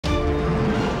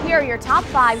are your top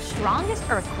 5 strongest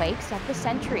earthquakes of the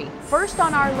century. First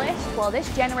on our list, well,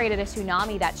 this generated a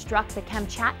tsunami that struck the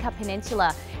Kamchatka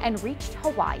Peninsula and reached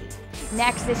Hawaii.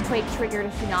 Next, this quake triggered a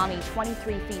tsunami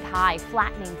 23 feet high,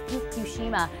 flattening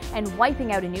Fukushima and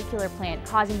wiping out a nuclear plant,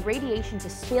 causing radiation to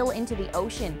spill into the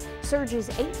ocean. Surges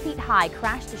 8 feet high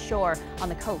crashed ashore on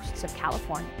the coasts of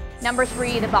California. Number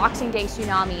 3, the Boxing Day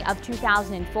tsunami of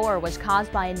 2004 was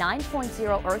caused by a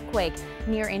 9.0 earthquake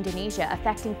near Indonesia,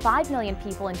 affecting 5 million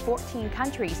people in 14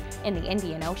 countries in the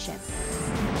Indian Ocean.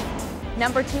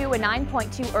 Number 2, a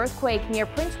 9.2 earthquake near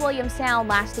Prince William Sound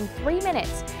lasting 3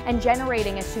 minutes and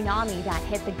generating a tsunami that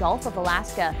hit the Gulf of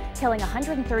Alaska, killing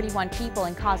 131 people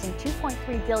and causing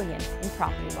 $2.3 billion in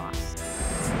property loss.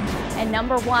 And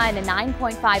number 1, a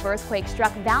 9.5 earthquake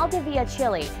struck Valdivia,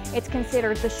 Chile. It's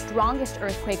considered the strongest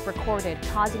earthquake recorded,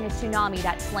 causing a tsunami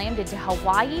that slammed into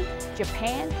Hawaii,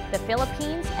 Japan, the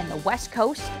Philippines, and the west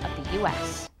coast of the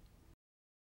U.S.